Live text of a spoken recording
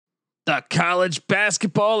The College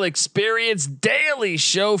Basketball Experience Daily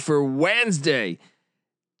Show for Wednesday,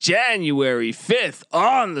 January 5th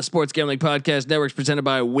on the Sports Gambling Podcast Network, presented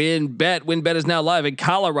by WynnBET. WynnBET is now live in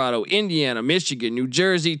Colorado, Indiana, Michigan, New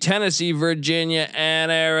Jersey, Tennessee, Virginia,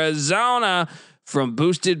 and Arizona. From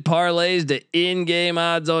boosted parlays to in-game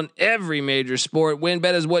odds on every major sport,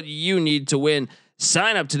 WynnBET is what you need to win.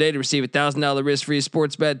 Sign up today to receive $1,000 risk-free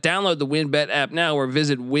sports bet. Download the WynnBET app now or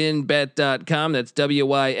visit wynnbet.com. That's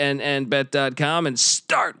WYNNBet.com and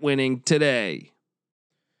start winning today.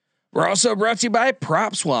 We're also brought to you by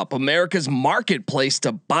PropSwap, America's marketplace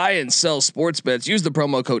to buy and sell sports bets. Use the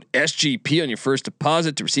promo code SGP on your first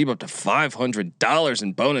deposit to receive up to $500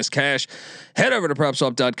 in bonus cash. Head over to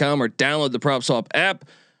PropSwap.com or download the PropSwap app.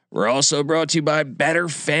 We're also brought to you by Better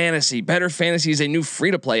Fantasy. Better Fantasy is a new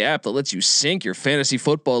free-to-play app that lets you sync your fantasy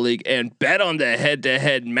football league and bet on the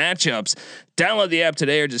head-to-head matchups. Download the app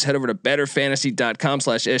today or just head over to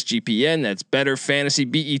betterfantasy.com/SGPN. That's Better Fantasy,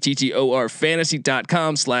 BETTOR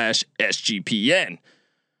fantasy.com/SGPN.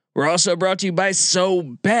 We're also brought to you by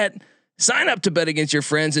SoBet. Sign up to bet against your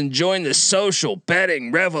friends and join the social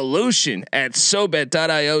betting revolution at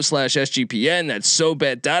SoBet.io/SGPN. That's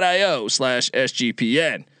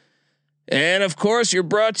SoBet.io/SGPN. And of course, you're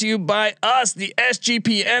brought to you by us, the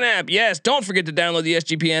SGPN app. Yes, don't forget to download the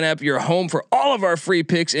SGPN app. You're home for all of our free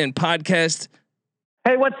picks and podcasts.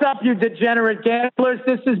 Hey, what's up, you degenerate gamblers?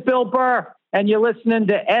 This is Bill Burr, and you're listening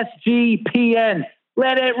to SGPN.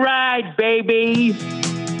 Let it ride, baby.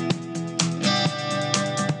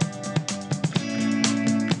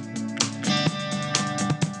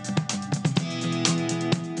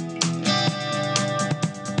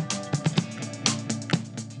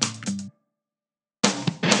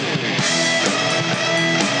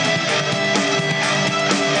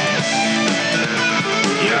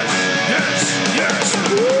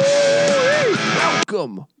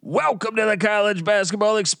 Welcome to the College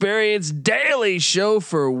Basketball Experience Daily Show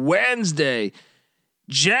for Wednesday,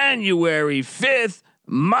 January 5th.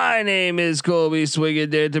 My name is Colby Swinging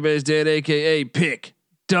Database Dad, aka Pick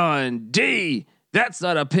Dundee. That's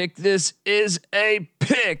not a pick. This is a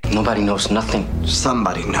pick. Nobody knows nothing.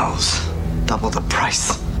 Somebody knows. Double the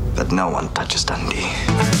price, but no one touches Dundee.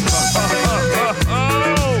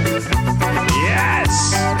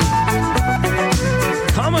 Yes.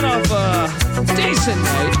 Coming off a decent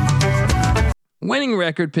night. Winning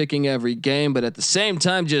record, picking every game, but at the same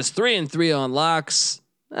time, just 3-3 on locks.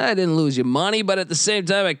 I didn't lose you money, but at the same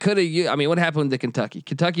time, I could have. I mean, what happened to Kentucky?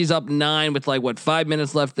 Kentucky's up 9 with 5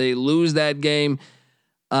 minutes left. They lose that game.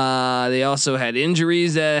 They also had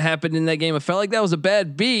injuries that happened in that game. It felt like that was a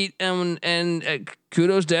bad beat, and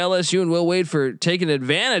kudos to LSU and Will Wade for taking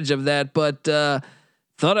advantage of that. But thought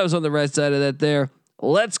I was on the right side of that there.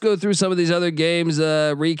 Let's go through some of these other games,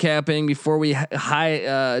 recapping before we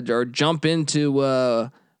jump into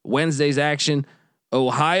Wednesday's action.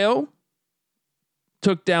 Ohio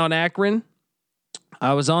took down Akron.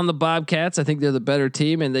 I was on the Bobcats. I think they're the better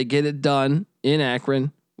team, and they get it done in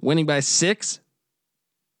Akron, winning by 6.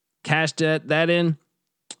 Cashed that in.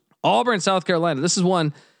 Auburn, South Carolina. This is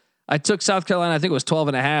one I took. South Carolina, I think it was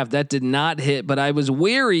 12.5. That did not hit, but I was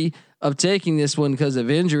weary of taking this one because of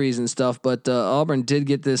injuries and stuff. But Auburn did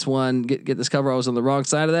get this one, get this cover. I was on the wrong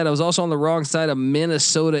side of that. I was also on the wrong side of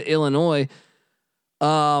Minnesota, Illinois.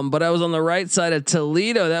 But I was on the right side of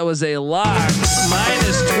Toledo. That was a lock.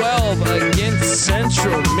 -12 against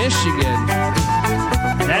Central Michigan.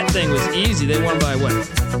 That thing was easy. They won by what?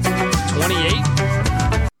 28.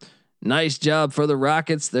 Nice job for the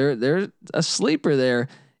Rockets. They're a sleeper there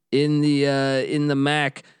in the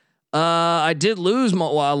MAC. I did lose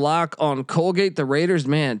my lock on Colgate. The Raiders,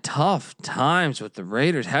 man, tough times with the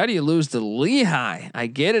Raiders. How do you lose to Lehigh? I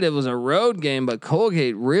get it. It was a road game, but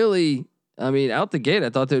Colgate really, I mean, out the gate, I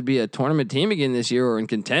thought there would be a tournament team again this year or in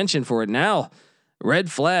contention for it. Now, red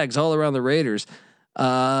flags all around the Raiders.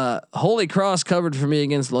 Holy Cross covered for me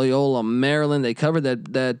against Loyola, Maryland. They covered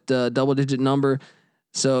that double digit number.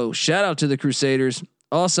 So shout out to the Crusaders.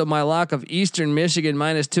 Also, my lock of Eastern Michigan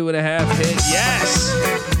 -2.5 hit. Yes.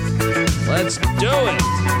 Let's do it.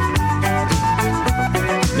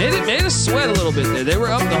 Made us sweat a little bit there. They were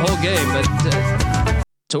up the whole game, but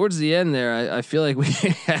towards the end there, I feel like we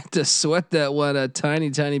had to sweat that one a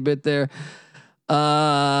tiny bit there.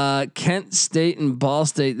 Kent State and Ball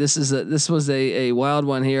State. This was a wild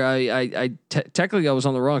one here. Technically I was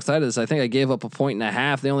on the wrong side of this. I think I gave up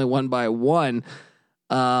 1.5. They only won by 1.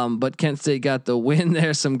 But Kent State got the win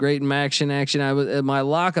there. Some great action. I was my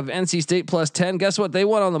lock of NC State +10. Guess what? They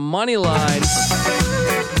won on the money line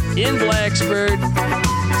in Blacksburg.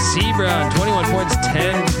 Brown, 21 points,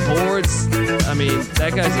 10 boards. I mean,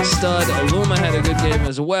 that guy's a stud. Aluma had a good game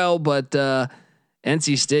as well, but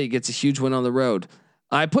NC State gets a huge win on the road.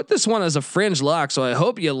 I put this one as a fringe lock, so I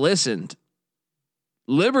hope you listened.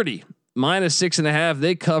 Liberty -6.5.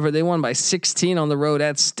 They covered. They won by 16 on the road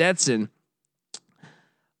at Stetson.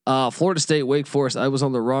 Florida State, Wake Forest. I was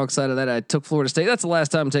on the wrong side of that. I took Florida State. That's the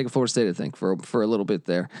last time I'm taking Florida State, I think, for a little bit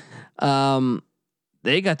there.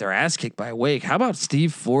 They got their ass kicked by Wake. How about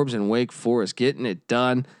Steve Forbes and Wake Forest getting it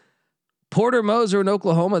done? Porter Moser in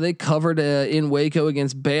Oklahoma. They covered in Waco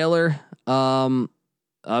against Baylor. I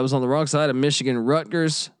was on the wrong side of Michigan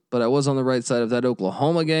Rutgers, but I was on the right side of that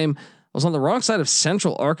Oklahoma game. I was on the wrong side of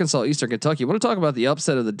Central Arkansas, Eastern Kentucky. I want to talk about the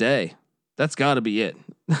upset of the day. That's got to be it.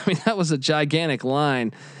 I mean, that was a gigantic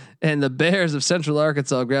line, and the Bears of Central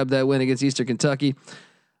Arkansas grabbed that win against Eastern Kentucky.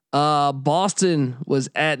 Boston was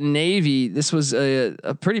at Navy. This was a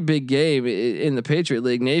pretty big game in the Patriot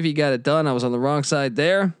League. Navy got it done. I was on the wrong side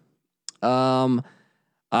there.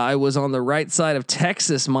 I was on the right side of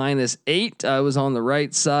Texas -8. I was on the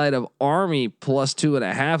right side of Army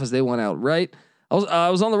 +2.5 as they went out right. I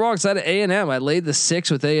was on the wrong side of A&M. I laid the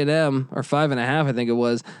 6 with A&M or 5.5, I think it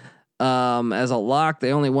was, as a lock.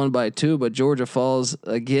 They only won by 2, but Georgia falls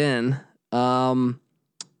again.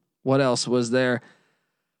 What else was there?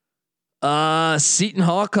 Seton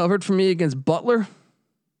Hall covered for me against Butler.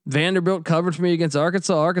 Vanderbilt covered for me against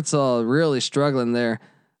Arkansas. Arkansas really struggling there.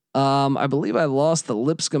 I believe I lost the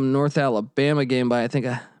Lipscomb North Alabama game by I think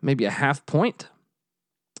maybe a half point.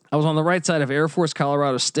 I was on the right side of Air Force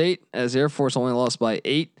Colorado State as Air Force only lost by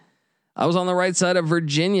 8. I was on the right side of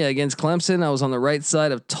Virginia against Clemson. I was on the right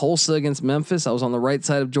side of Tulsa against Memphis. I was on the right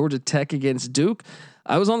side of Georgia Tech against Duke.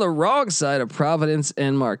 I was on the wrong side of Providence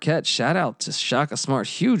and Marquette. Shout out to Shaka Smart.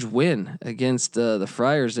 Huge win against the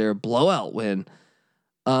Friars there. Blowout win.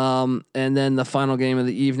 And then the final game of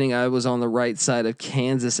the evening, I was on the right side of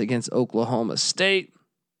Kansas against Oklahoma State.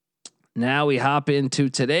 Now we hop into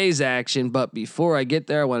today's action. But before I get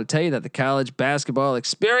there, I want to tell you that the college basketball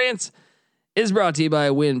experience is brought to you by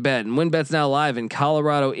WinBet. And WinBet's now live in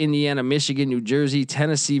Colorado, Indiana, Michigan, New Jersey,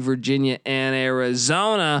 Tennessee, Virginia, and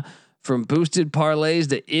Arizona. From boosted parlays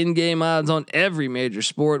to in-game odds on every major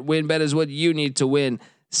sport, WinBet is what you need to win.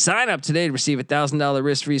 Sign up today to receive a $1,000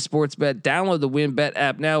 risk-free sports bet. Download the WinBet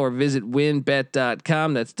app now or visit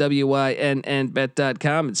winbet.com. That's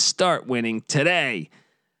WINNBet.com and start winning today.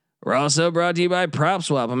 We're also brought to you by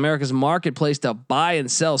PropSwap, America's marketplace to buy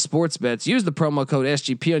and sell sports bets. Use the promo code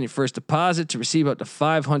SGP on your first deposit to receive up to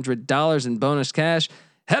 $500 in bonus cash.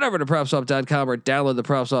 Head over to PropSwap.com or download the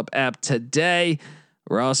PropSwap app today.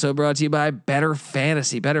 We're also brought to you by Better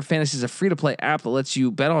Fantasy. Better Fantasy is a free-to-play app that lets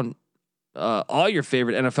you bet on all your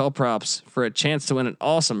favorite NFL props for a chance to win an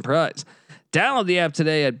awesome prize. Download the app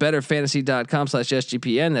today at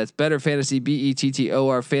betterfantasy.com/SGPN. That's betterfantasy,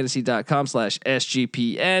 BETTOR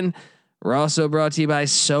fantasy.com/SGPN. We're also brought to you by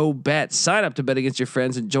SoBet. Sign up to bet against your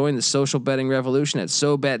friends and join the social betting revolution at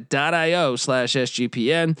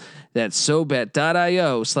SoBet.io/SGPN. That's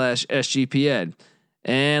SoBet.io/SGPN.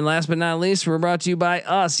 And last but not least, we're brought to you by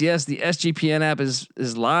us. Yes, the SGPN app is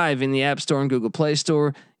live in the App Store and Google Play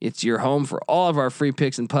Store. It's your home for all of our free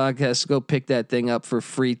picks and podcasts. Go pick that thing up for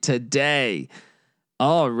free today.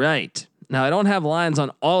 All right. Now, I don't have lines on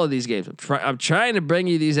all of these games. I'm trying to bring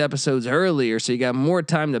you these episodes earlier so you got more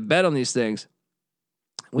time to bet on these things.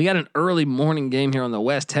 We got an early morning game here on the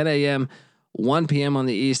West, 10 a.m., 1 p.m. on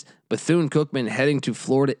the East. Bethune-Cookman heading to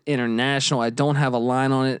Florida International. I don't have a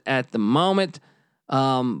line on it at the moment.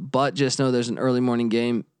 But just know there's an early morning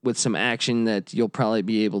game with some action that you'll probably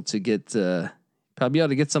be able to get,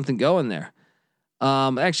 something going there.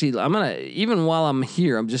 Actually, I'm going to, even while I'm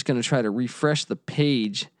here, I'm just going to try to refresh the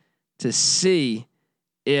page to see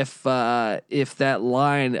if that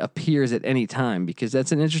line appears at any time, because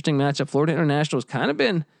that's an interesting matchup. Florida International has kind of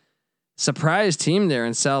been surprise team there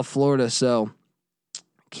in South Florida. So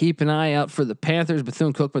keep an eye out for the Panthers.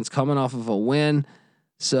 Bethune-Cookman's coming off of a win.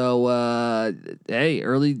 So, hey,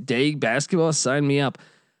 early day basketball, sign me up.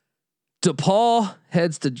 DePaul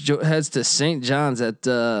heads to St. John's at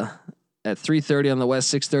 3:30 on the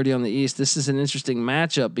West, 6:30 on the East. This is an interesting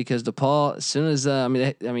matchup because DePaul, as soon as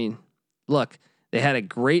look, they had a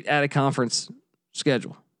great out of conference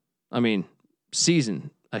schedule.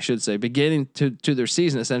 Season, I should say, beginning to their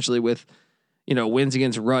season essentially with, wins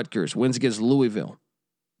against Rutgers, wins against Louisville.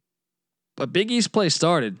 But Big East play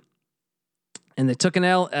started. And they took an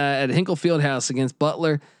L at Hinkle Fieldhouse against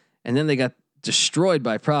Butler, and then they got destroyed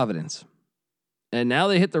by Providence. And now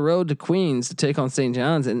they hit the road to Queens to take on St.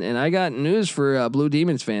 John's. And I got news for Blue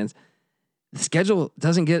Demons fans. the schedule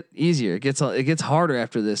doesn't get easier. It gets harder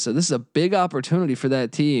after this. So this is a big opportunity for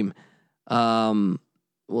that team.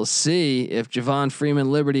 We'll see if Javon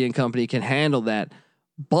Freeman, Liberty and company can handle that.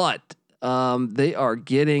 But they are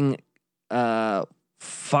getting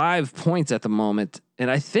 5 points at the moment, and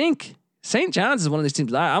I think St. John's is one of these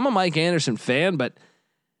teams. I'm a Mike Anderson fan,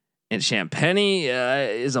 and Champagny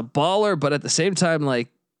is a baller, but at the same time, like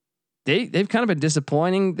they've kind of been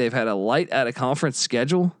disappointing. They've had a light out of conference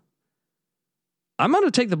schedule. I'm going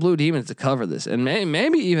to take the Blue Demons to cover this, and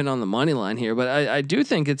maybe even on the money line here. But I do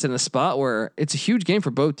think it's in a spot where it's a huge game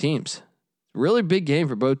for both teams. Really big game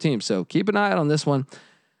for both teams. So keep an eye out on this one.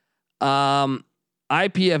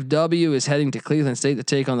 IPFW is heading to Cleveland State to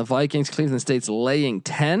take on the Vikings. Cleveland State's laying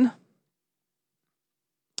 10.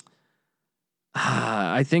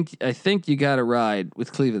 I think you got to ride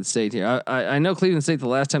with Cleveland State here. I know Cleveland State the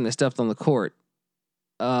last time they stepped on the court,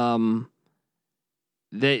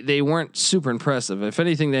 they weren't super impressive. If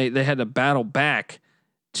anything, they had to battle back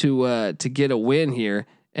to get a win here.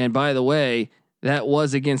 And by the way, that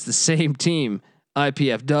was against the same team,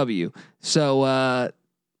 IPFW. So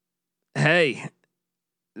hey,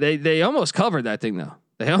 they almost covered that thing though.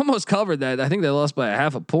 They almost covered that. I think they lost by a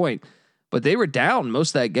half a point, but they were down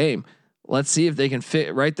most of that game. Let's see if they can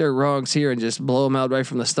right their wrongs here and just blow them out right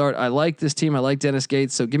from the start. I like this team. I like Dennis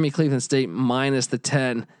Gates. So give me Cleveland State minus the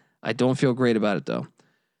 10. I don't feel great about it though.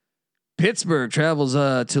 Pittsburgh travels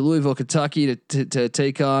to Louisville, Kentucky to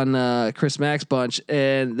take on Chris Mack's bunch,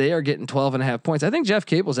 and they are getting 12.5 points. I think Jeff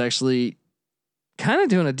Cable's actually kind of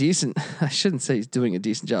doing a decent. I shouldn't say he's doing a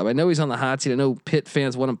decent job. I know he's on the hot seat. I know Pitt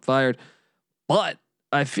fans want him fired, but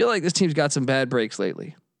I feel like this team's got some bad breaks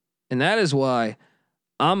lately, and that is why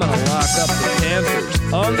I'm going to lock up the Panthers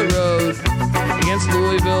on the road against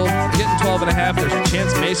Louisville. Getting 12.5. There's a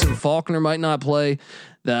chance Mason Faulkner might not play,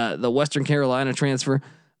 the Western Carolina transfer.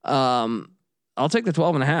 I'll take the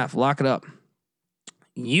 12.5. Lock it up.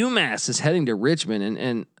 UMass is heading to Richmond,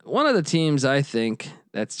 and one of the teams I think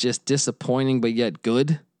that's just disappointing but yet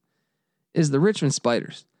good is the Richmond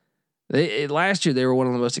Spiders. Last year they were one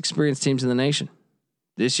of the most experienced teams in the nation.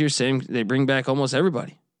 This year, they bring back almost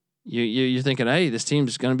everybody. You're thinking, hey, this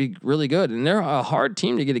team's going to be really good, and they're a hard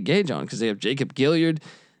team to get a gauge on because they have Jacob Gilliard,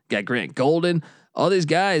 got Grant Golden, all these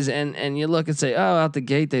guys, and you look and say, oh, out the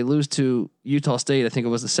gate they lose to Utah State. I think it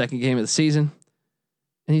was the second game of the season,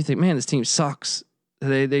 and you think, man, this team sucks.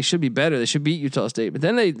 They should be better. They should beat Utah State, but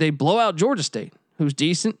then they blow out Georgia State, who's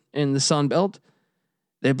decent in the Sun Belt.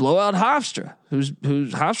 They blow out Hofstra, who's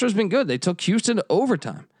Hofstra's been good. They took Houston to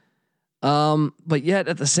overtime, but yet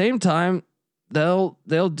at the same time, they'll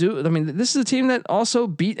do. I mean, this is a team that also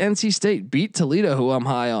beat NC State, beat Toledo, who I'm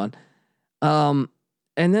high on,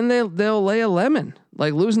 and then they'll lay a lemon,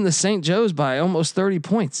 like losing to St. Joe's by almost 30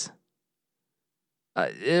 points.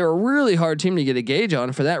 They're a really hard team to get a gauge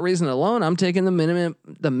on. For that reason alone, I'm taking the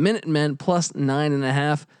Minutemen plus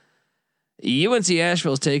 9.5. UNC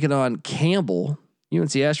Asheville's taking on Campbell.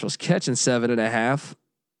 UNC Asheville's catching 7.5.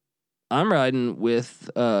 I'm riding with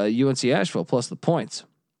UNC Asheville plus the points.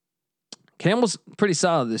 Campbell's pretty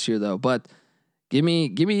solid this year though, but give me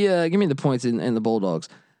the points in the Bulldogs.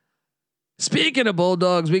 Speaking of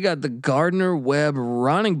Bulldogs, we got the Gardner-Webb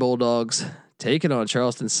running Bulldogs taking on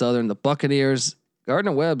Charleston Southern. The Buccaneers.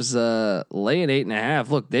 Gardner-Webb's laying 8.5.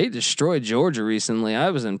 Look, they destroyed Georgia recently.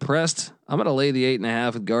 I was impressed. I'm gonna lay the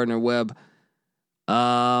 8.5 with Gardner-Webb.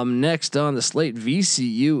 Next on the slate,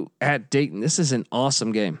 VCU at Dayton. This is an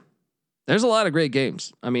awesome game. There's a lot of great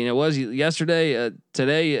games. I mean, it was yesterday,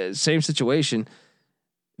 today, same situation.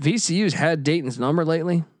 VCU's had Dayton's number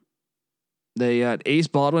lately. They got Ace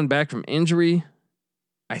Baldwin back from injury.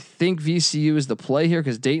 I think VCU is the play here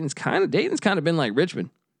because Dayton's kind of been like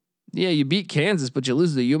Richmond. Yeah, you beat Kansas, but you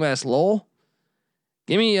lose to UMass Lowell.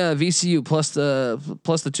 Give me VCU plus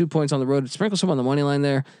the 2 points on the road. Sprinkle some on the money line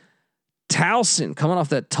there. Towson coming off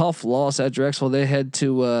that tough loss at Drexel. They head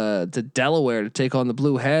to Delaware to take on the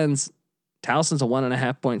Blue Hens. Towson's a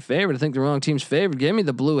 1.5 point favorite. I think the wrong team's favored. Give me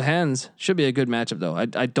the Blue Hens. Should be a good matchup though. I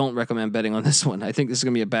don't recommend betting on this one. I think this is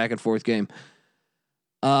gonna be a back and forth game.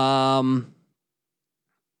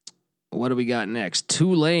 What do we got next?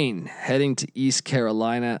 Tulane heading to East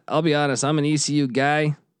Carolina. I'll be honest, I'm an ECU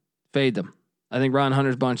guy. Fade them. I think Ron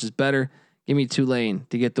Hunter's bunch is better. Give me Tulane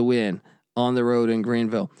to get the win on the road in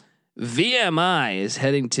Greenville. VMI is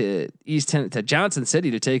heading to Johnson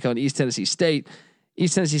City to take on East Tennessee State.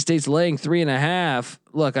 East Tennessee State's laying 3.5.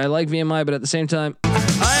 Look, I like VMI, but at the same time,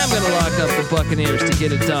 I am going to lock up the Buccaneers to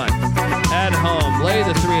get it done. At home, lay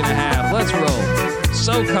the 3.5. Let's roll.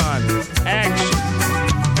 SoCon action.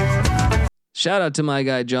 Shout out to my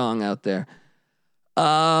guy Jong out there.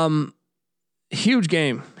 Huge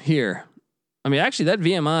game here. I mean, actually, that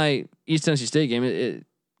VMI East Tennessee State game,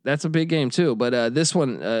 that's a big game too. But this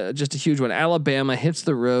one, just a huge one. Alabama hits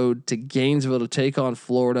the road to Gainesville to take on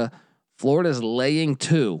Florida. Florida's laying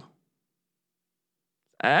 2.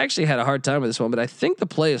 I actually had a hard time with this one, but I think the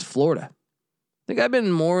play is Florida. I think I've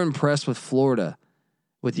been more impressed with Florida,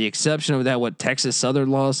 with the exception of that Texas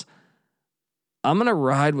Southern loss. I'm gonna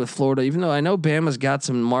ride with Florida, even though I know Bama's got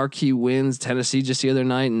some marquee wins. Tennessee just the other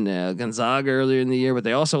night, and Gonzaga earlier in the year, but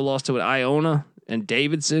they also lost to Iona and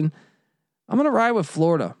Davidson. I'm gonna ride with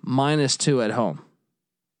Florida -2 at home.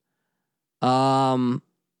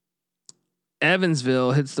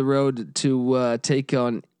 Evansville hits the road to take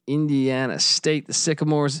on Indiana State. The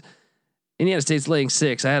Sycamores. Indiana State's laying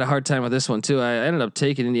 6. I had a hard time with this one too. I ended up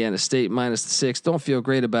taking Indiana State -6. Don't feel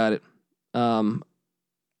great about it.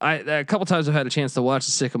 A couple times I've had a chance to watch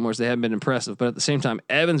the Sycamores. They haven't been impressive, but at the same time,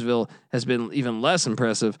 Evansville has been even less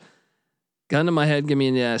impressive. Gun to my head, give me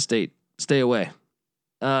Indiana State. Stay away.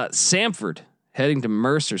 Samford heading to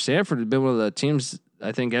Mercer. Samford had been one of the teams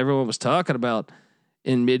I think everyone was talking about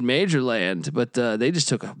in mid-major land, but they just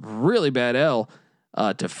took a really bad L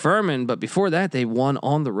to Furman. But before that, they won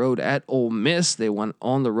on the road at Ole Miss. They won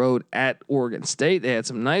on the road at Oregon State. They had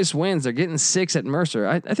some nice wins. They're getting 6 at Mercer.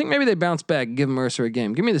 I think maybe they bounce back and give Mercer a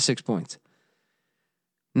game. Give me the 6 points.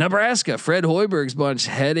 Nebraska, Fred Hoiberg's bunch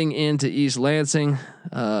heading into East Lansing.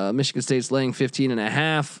 Michigan State's laying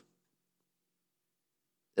 15.5.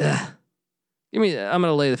 I'm going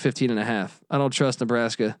to lay the 15.5. I don't trust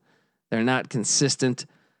Nebraska. They're not consistent.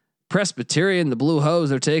 Presbyterian, the Blue Hose,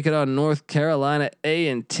 they're taking on North Carolina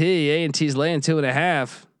A&T. A&T's laying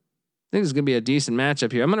 2.5. I think this is going to be a decent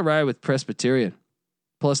matchup here. I'm going to ride with Presbyterian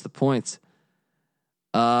plus the points.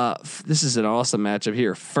 This is an awesome matchup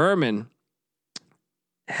here. Furman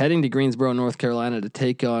heading to Greensboro, North Carolina to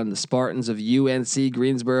take on the Spartans of UNC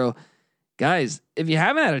Greensboro. Guys, if you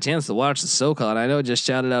haven't had a chance to watch the SoCon, I know I just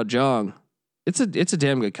shouted out Jong. It's a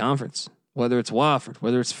damn good conference. Whether it's Wofford,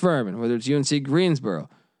 whether it's Furman, whether it's UNC Greensboro,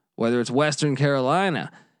 whether it's Western Carolina,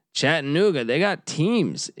 Chattanooga, they got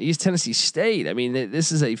teams. East Tennessee State. I mean,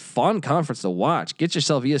 this is a fun conference to watch. Get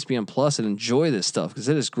yourself ESPN Plus and enjoy this stuff because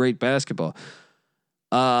it is great basketball.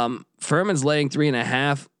 Furman's laying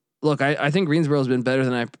 3.5. Look, I think Greensboro's been better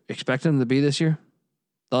than I expected them to be this year,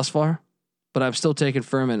 thus far. But I'm still taking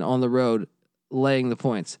Furman on the road, laying the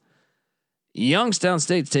points. Youngstown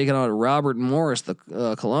State's taking on Robert Morris, the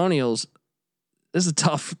Colonials. This is a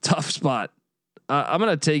tough spot. I'm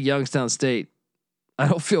going to take Youngstown State. I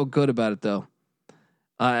don't feel good about it though.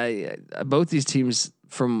 Both these teams,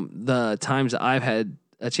 from the times I've had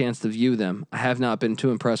a chance to view them, I have not been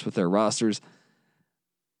too impressed with their rosters.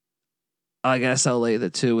 I guess I'll lay the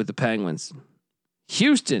 2 with the Penguins.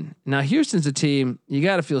 Houston. Now Houston's a team, you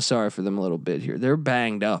got to feel sorry for them a little bit here. They're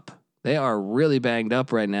banged up. They are really banged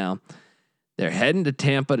up right now. They're heading to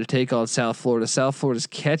Tampa to take on South Florida. South Florida's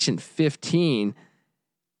catching 15.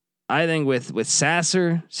 I think with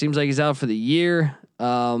Sasser, seems like he's out for the year.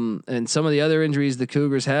 And some of the other injuries the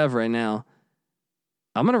Cougars have right now,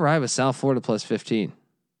 I'm going to ride with South Florida plus 15.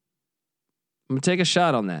 I'm going to take a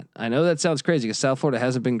shot on that. I know that sounds crazy because South Florida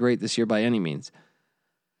hasn't been great this year by any means.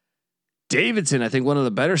 Davidson, I think one of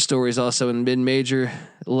the better stories also in mid-major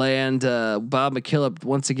land. Bob McKillop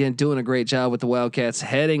once again doing a great job with the Wildcats,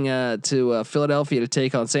 heading to Philadelphia to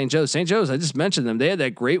take on St. Joe's. St. Joe's, I just mentioned them. They had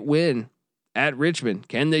that great win at Richmond.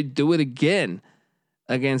 Can they do it again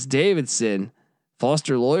against Davidson?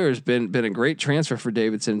 Foster Loyer has been a great transfer for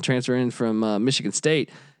Davidson, transferring from Michigan State.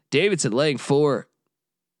 Davidson laying 4.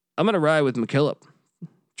 I'm going to ride with McKillop.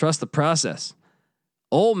 Trust the process.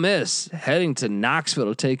 Ole Miss heading to Knoxville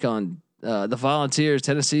to take on the Volunteers.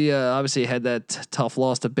 Tennessee obviously had that tough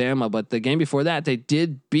loss to Bama, but the game before that they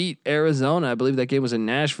did beat Arizona. I believe that game was in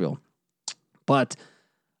Nashville. But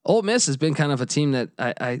Ole Miss has been kind of a team that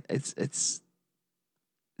it's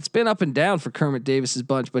been up and down for Kermit Davis's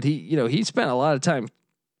bunch, but he spent a lot of time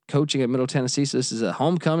coaching at Middle Tennessee, so this is a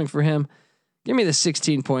homecoming for him. Give me the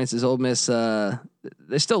 16 points as Ole Miss.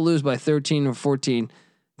 They still lose by 13 or 14. I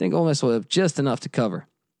think Ole Miss will have just enough to cover.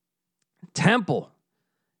 Temple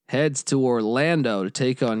heads to Orlando to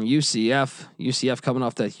take on UCF. UCF coming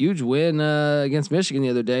off that huge win against Michigan the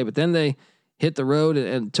other day, but then they hit the road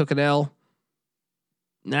and took an L.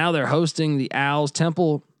 Now they're hosting the Owls.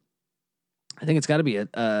 Temple, I think it's got to be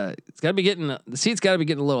the seat's got to be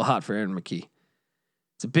getting a little hot for Aaron McKee.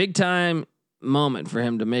 It's a big time moment for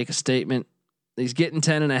him to make a statement. He's getting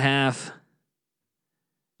 10.5.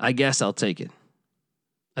 I guess I'll take it.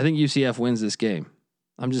 I think UCF wins this game.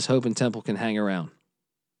 I'm just hoping Temple can hang around.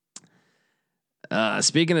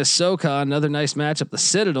 Speaking of SoCon, another nice matchup. The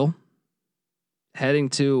Citadel heading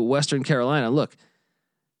to Western Carolina. Look,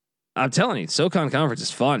 I'm telling you, SoCon Conference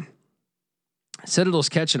is fun. Citadel's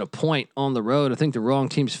catching a point on the road. I think the wrong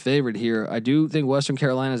team's favored here. I do think Western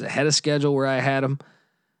Carolina is ahead of schedule where I had them.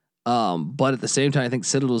 But at the same time, I think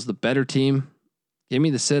Citadel's the better team. Give me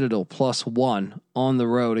the Citadel +1 on the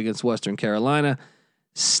road against Western Carolina.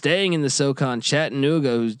 Staying in the SoCon,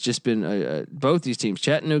 Chattanooga, who's just been both these teams,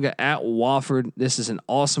 Chattanooga at Wofford. This is an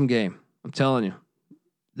awesome game. I'm telling you,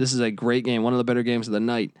 this is a great game. One of the better games of the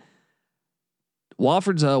night.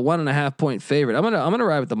 Wofford's a 1.5 point favorite. I'm gonna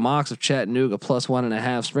ride with the Mocs of Chattanooga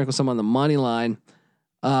 +1.5. Sprinkle some on the money line.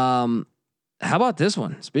 How about this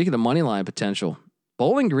one? Speaking of money line potential,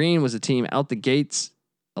 Bowling Green was a team out the gates.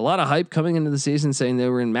 A lot of hype coming into the season saying they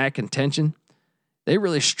were in MAC contention. They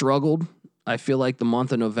really struggled, I feel like, the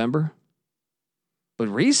month of November. But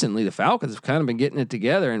recently, the Falcons have kind of been getting it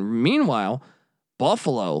together. And meanwhile,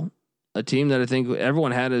 Buffalo, a team that I think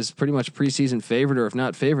everyone had as pretty much preseason favorite, or if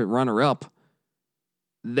not favorite, runner-up,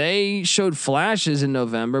 they showed flashes in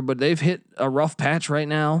November, but they've hit a rough patch right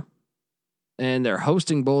now. And they're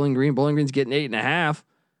hosting Bowling Green. Bowling Green's getting 8.5.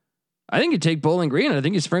 I think you take Bowling Green, and I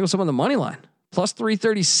think you sprinkle some on the money line.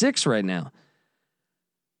 +336 right now.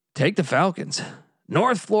 Take the Falcons.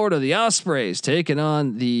 North Florida, the Ospreys taking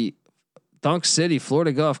on the Dunk City,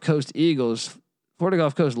 Florida Gulf Coast Eagles. Florida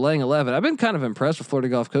Gulf Coast laying 11. I've been kind of impressed with Florida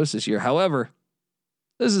Gulf Coast this year. However,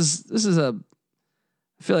 this is I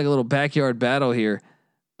feel like a little backyard battle here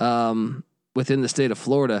within the state of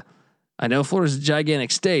Florida. I know Florida's a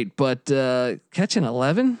gigantic state, but catching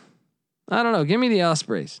 11, I don't know. Give me the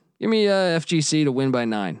Ospreys. Give me FGC to win by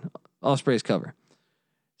 9. Ospreys cover.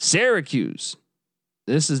 Syracuse.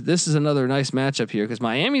 This is another nice matchup here because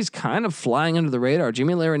Miami's kind of flying under the radar.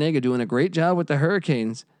 Jimmy Larrañaga doing a great job with the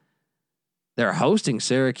Hurricanes. They're hosting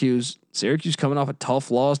Syracuse. Syracuse coming off a tough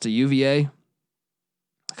loss to UVA.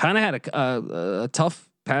 Kind of had a tough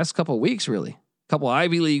past couple of weeks, really. A couple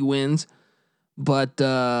Ivy League wins, but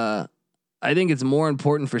I think it's more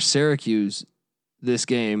important for Syracuse this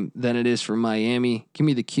game than it is for Miami. Give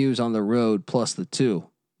me the Qs on the road +2.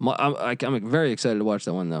 I'm very excited to watch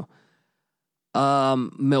that one though.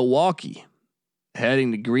 Milwaukee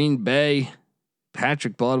heading to Green Bay.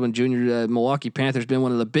 Patrick Baldwin Jr. Milwaukee Panthers been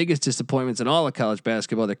one of the biggest disappointments in all of college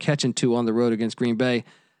basketball. They're catching 2 on the road against Green Bay.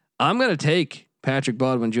 I'm going to take Patrick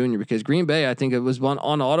Baldwin Jr. because Green Bay, I think it was one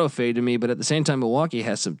on auto fade to me, but at the same time, Milwaukee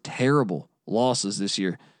has some terrible losses this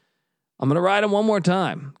year. I'm going to ride them one more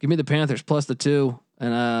time. Give me the Panthers +2.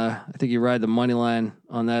 And I think you ride the money line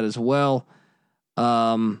on that as well.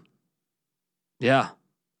 Yeah,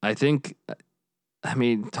 I think,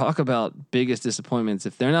 talk about biggest disappointments.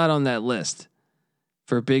 If they're not on that list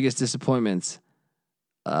for biggest disappointments,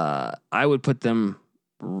 I would put them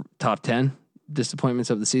top 10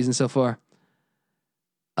 disappointments of the season so far.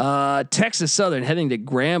 Texas Southern heading to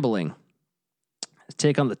Grambling.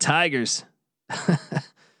 Take on the Tigers.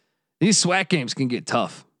 These SWAC games can get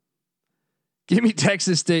tough. Give me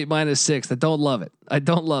Texas State -6. I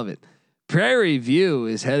don't love it. Prairie View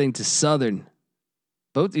is heading to Southern.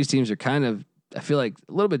 Both these teams are kind of, I feel like,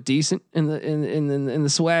 a little bit decent in the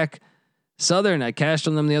SWAC. Southern, I cashed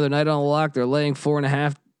on them the other night on the lock. They're laying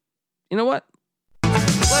 4.5. You know what?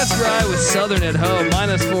 Let's ride with Southern at home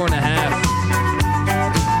 -4.5.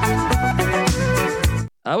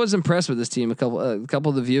 I was impressed with this team. A couple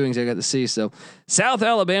of the viewings I got to see. So South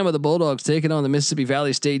Alabama, the Bulldogs taking on the Mississippi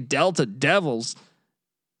Valley State Delta Devils.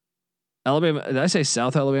 Alabama. Did I say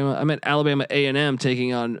South Alabama? I meant Alabama A&M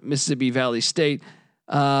taking on Mississippi Valley State.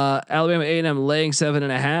 Alabama A&M laying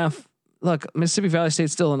 7.5. Look, Mississippi Valley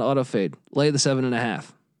State's still an auto fade. Lay the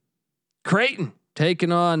 7.5. Creighton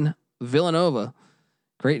taking on Villanova.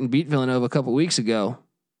 Creighton beat Villanova a couple weeks ago.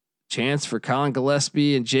 Chance for Colin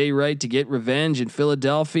Gillespie and Jay Wright to get revenge in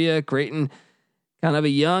Philadelphia. Creighton, kind of a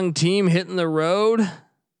young team hitting the road.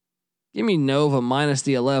 Give me Nova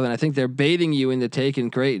 -11. I think they're baiting you into taking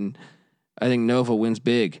Creighton. I think Nova wins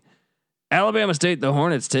big. Alabama State, the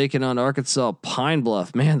Hornets taking on Arkansas Pine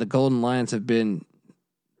Bluff. Man, the Golden Lions have been.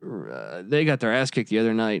 They got their ass kicked the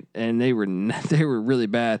other night, and they were really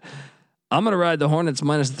bad. I'm gonna ride the Hornets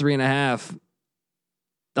 -3.5.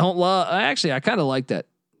 Actually, I kind of like that.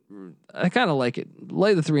 I kind of like it.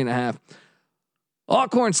 Lay the 3.5.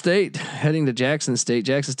 Alcorn State heading to Jackson State.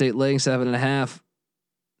 Jackson State laying 7.5.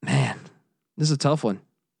 Man, this is a tough one.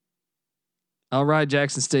 I'll ride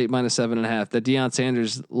Jackson State -7.5. The Deion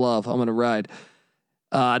Sanders love. I'm going to ride.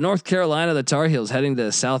 North Carolina, the Tar Heels heading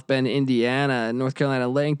to South Bend, Indiana. North Carolina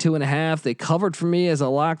laying 2.5. They covered for me as a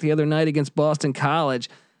lock the other night against Boston College.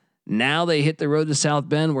 Now they hit the road to South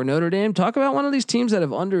Bend, where Notre Dame, talk about one of these teams that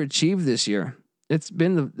have underachieved this year. It's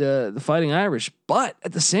been the Fighting Irish, but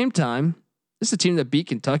at the same time, this is a team that beat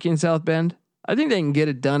Kentucky in South Bend. I think they can get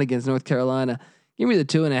it done against North Carolina. Give me the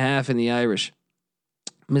 2.5 in the Irish.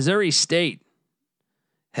 Missouri State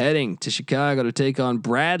heading to Chicago to take on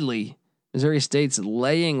Bradley. Missouri State's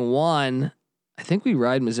laying 1. I think we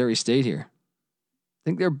ride Missouri State here. I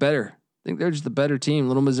think they're better. I think they're just the better team.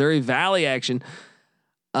 Little Missouri Valley action.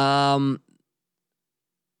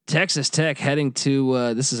 Texas Tech heading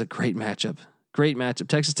to this is a great matchup. Great matchup.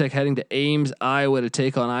 Texas Tech heading to Ames, Iowa to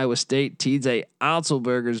take on Iowa State. TJ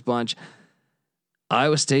Otzelberger's bunch.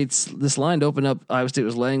 Iowa State's this line opened up. Iowa State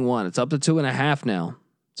was laying 1. It's up to 2.5 now.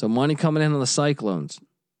 So money coming in on the Cyclones.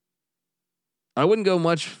 I wouldn't go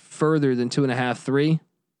much further than 2.5, 3.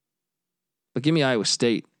 But give me Iowa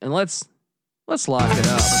State and let's lock it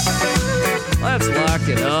up. Let's lock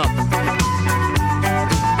it up.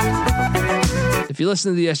 If you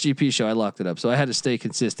listen to the SGP show, I locked it up, so I had to stay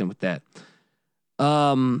consistent with that.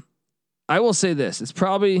 I will say this: it's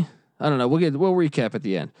probably I don't know. We'll recap at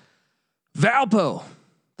the end. Valpo,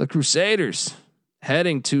 the Crusaders,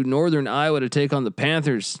 heading to Northern Iowa to take on the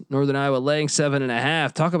Panthers. Northern Iowa laying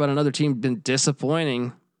 7.5. Talk about another team been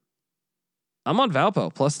disappointing. I'm on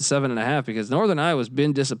Valpo plus the 7.5 because Northern Iowa's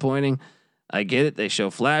been disappointing. I get it. They show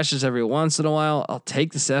flashes every once in a while. I'll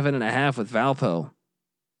take the 7.5 with Valpo.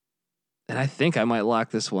 And I think I might lock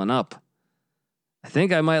this one up.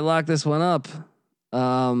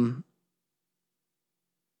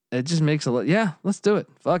 It just makes a lot. Yeah, let's do it.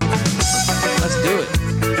 Fuck it. Let's do it.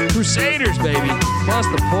 Crusaders, baby. Plus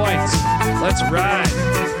the points. Let's ride.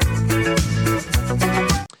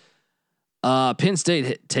 Penn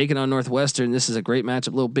State taking on Northwestern. This is a great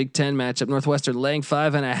matchup. Little Big Ten matchup. Northwestern laying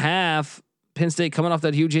 5.5. Penn State coming off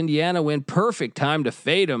that huge Indiana win. Perfect time to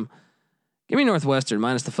fade them. Give me Northwestern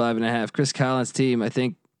minus the 5.5. Chris Collins' team, I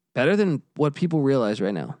think, better than what people realize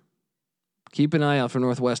right now. Keep an eye out for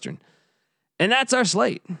Northwestern. And that's our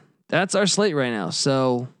slate. That's our slate right now.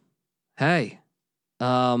 So, hey,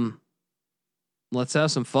 let's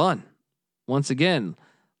have some fun. Once again,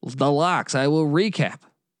 the locks. I will recap.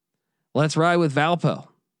 Let's ride with Valpo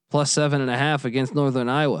plus 7.5 against Northern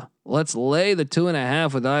Iowa. Let's lay the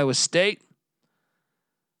 2.5 with Iowa State.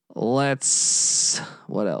 What else?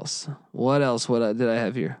 What did I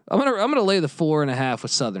have here? I'm gonna lay the 4.5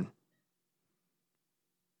 with Southern.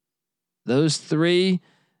 Those 3.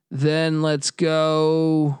 Then let's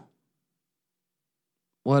go.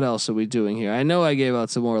 What else are we doing here? I know I gave out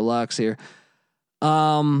some more locks here.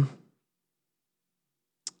 Let's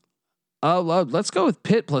go with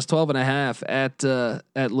Pitt plus 12.5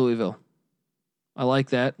 at Louisville. I like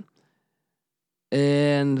that.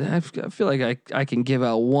 And I feel like I can give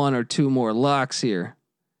out 1 or 2 more locks here,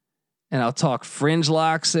 and I'll talk fringe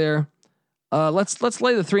locks there. Let's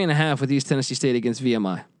lay the 3.5 with East Tennessee State against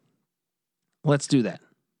VMI. Let's do that.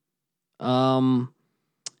 And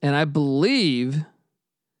I believe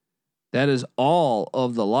that is all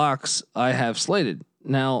of the locks I have slated.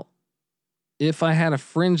 Now, if I had a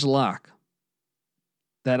fringe lock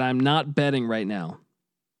that I'm not betting right now,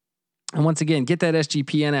 and once again, get that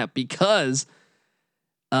SGPN app because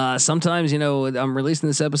sometimes, I'm releasing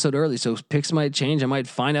this episode early, so picks might change. I might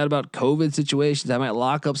find out about COVID situations. I might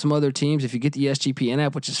lock up some other teams. If you get the SGPN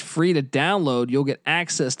app, which is free to download, you'll get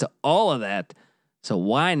access to all of that. So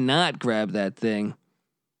why not grab that thing?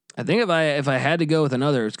 I think if I had to go with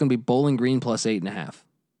another, it's going to be Bowling Green plus 8.5.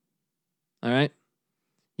 All right.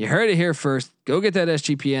 You heard it here first. Go get that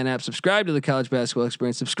SGPN app. Subscribe to the College Basketball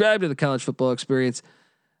Experience. Subscribe to the College Football Experience.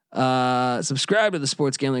 Subscribe to the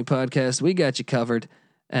Sports Gambling Podcast. We got you covered.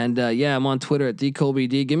 And I'm on Twitter at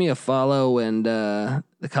DColbyD. Give me a follow. And the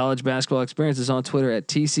College Basketball Experience is on Twitter at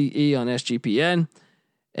TCE on SGPN.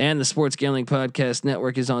 And the Sports Gambling Podcast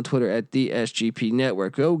Network is on Twitter at the SGP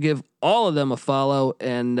Network. Go give all of them a follow.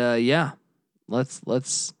 And let's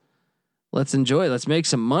enjoy. Let's make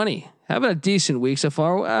some money. Having a decent week so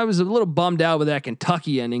far. I was a little bummed out with that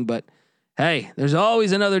Kentucky ending, but hey, there's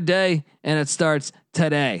always another day, and it starts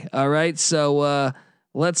today. All right, so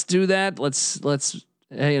let's do that. Let's.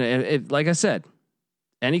 Hey, like I said,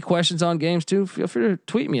 any questions on games too? Feel free to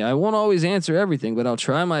tweet me. I won't always answer everything, but I'll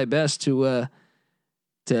try my best to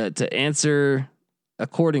answer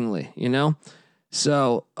accordingly.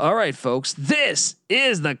 So, all right, folks, this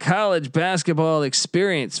is the College Basketball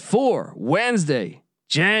Experience for Wednesday,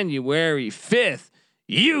 January 5th.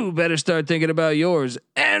 You better start thinking about yours,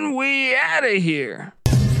 and we out of here.